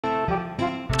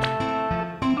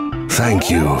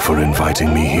Thank you for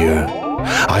inviting me here.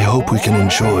 I hope we can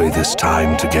enjoy this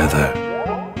time together.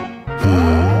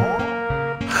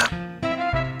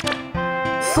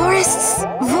 Forrest's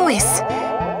voice.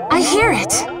 I hear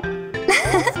it.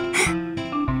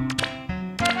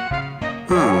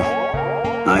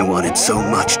 I wanted so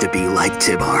much to be like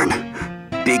Tibarn.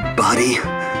 Big body,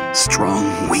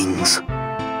 strong wings.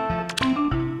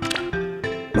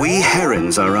 We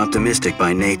herons are optimistic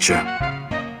by nature.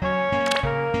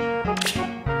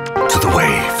 To the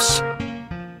waves.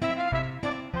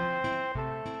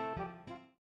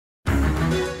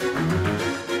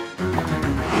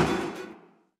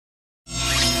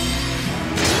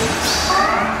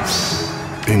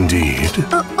 Indeed.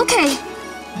 Okay.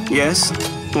 Yes?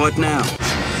 What now?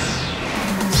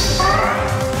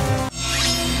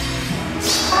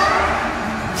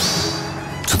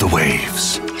 To the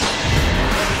waves.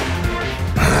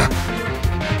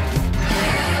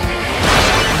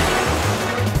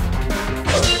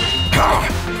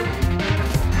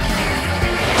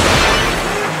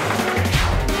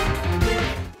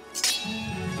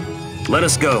 Let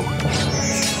us go.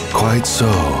 Quite so.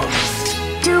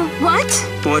 Do what?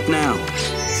 What now?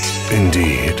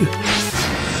 Indeed.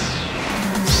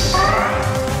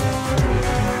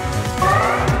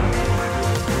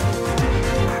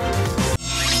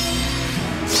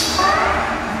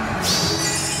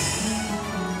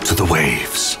 To the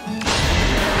waves.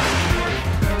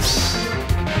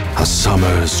 A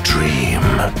summer's dream.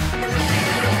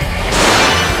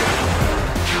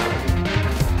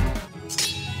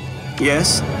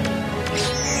 Yes?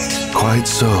 Quite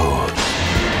so.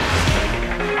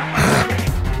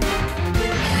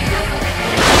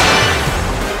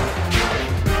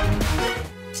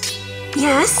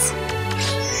 Yes?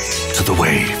 To the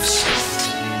waves.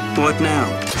 What now?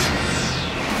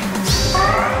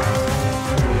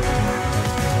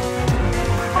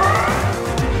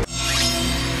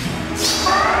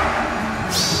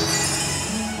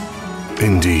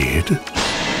 Indeed.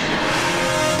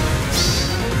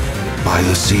 By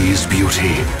the sea's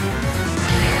beauty.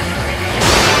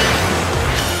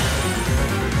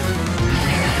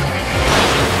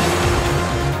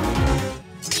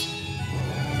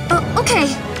 Okay.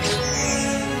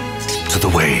 To the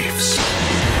waves.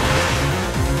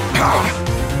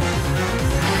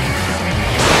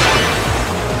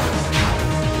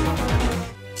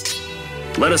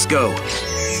 Let us go.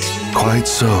 Quite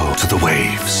so. To the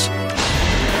waves.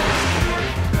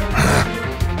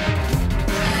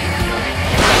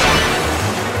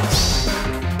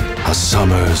 A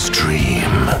summer's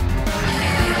dream.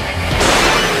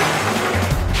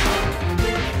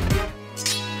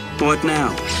 What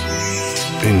now?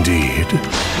 Indeed.